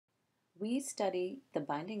We study the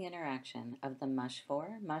binding interaction of the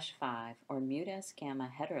MutSγ-4, MutSγ-5, or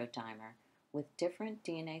MutS-gamma heterodimer with different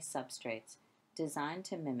DNA substrates designed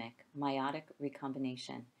to mimic meiotic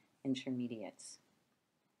recombination intermediates.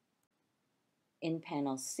 In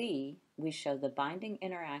panel C, we show the binding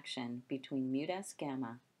interaction between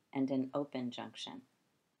MutS-gamma and an open junction.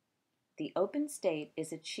 The open state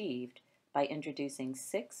is achieved by introducing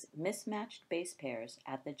 6 mismatched base pairs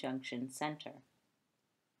at the junction center.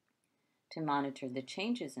 To monitor the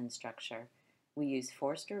changes in structure, we use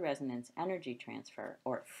Forster resonance energy transfer,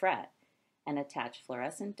 or FRET, and attach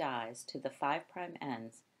fluorescent dyes to the 5'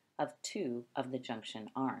 ends of 2 of the junction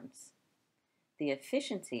arms. The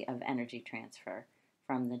efficiency of energy transfer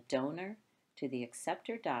from the donor to the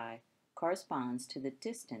acceptor dye corresponds to the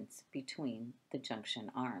distance between the junction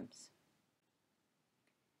arms.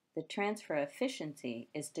 The transfer efficiency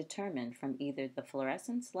is determined from either the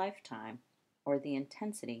fluorescence lifetime or the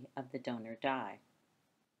intensity of the donor dye.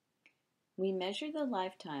 We measure the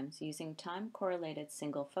lifetimes using time-correlated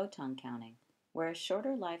single photon counting, where a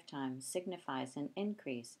shorter lifetime signifies an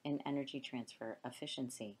increase in energy transfer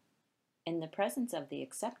efficiency. In the presence of the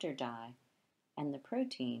acceptor dye and the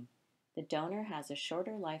protein, the donor has a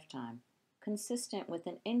shorter lifetime, consistent with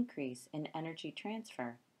an increase in energy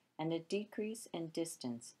transfer and a decrease in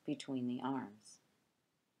distance between the arms.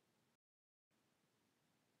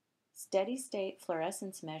 Steady-state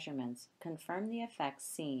fluorescence measurements confirm the effects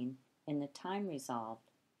seen in the time-resolved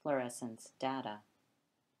fluorescence data.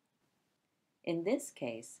 In this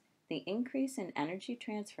case, the increase in energy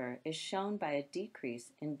transfer is shown by a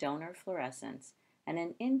decrease in donor fluorescence and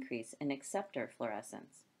an increase in acceptor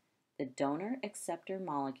fluorescence. The donor-acceptor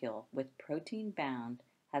molecule with protein bound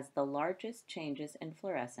has the largest changes in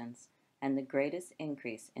fluorescence and the greatest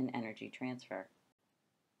increase in energy transfer.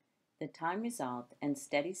 The time-resolved and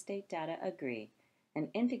steady-state data agree and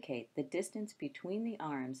indicate the distance between the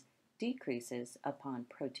arms decreases upon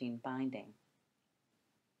protein binding.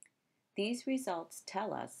 These results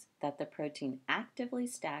tell us that the protein actively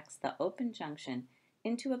stacks the open junction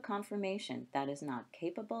into a conformation that is not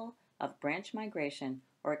capable of branch migration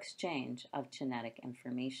or exchange of genetic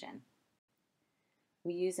information.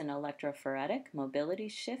 We use an electrophoretic mobility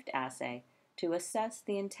shift assay to assess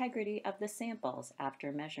the integrity of the samples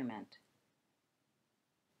after measurement.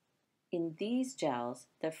 In these gels,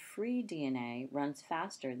 the free DNA runs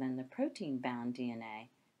faster than the protein-bound DNA,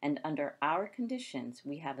 and under our conditions,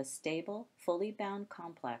 we have a stable, fully bound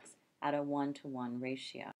complex at a 1-to-1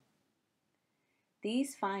 ratio.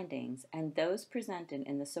 These findings, and those presented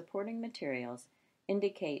in the supporting materials,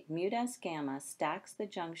 indicate MutS-gamma stacks the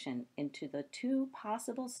junction into the 2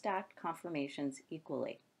 possible stacked conformations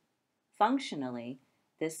equally. Functionally,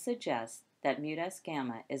 this suggests that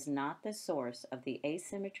MutS-gamma is not the source of the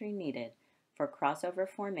asymmetry needed for crossover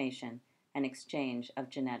formation and exchange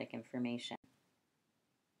of genetic information.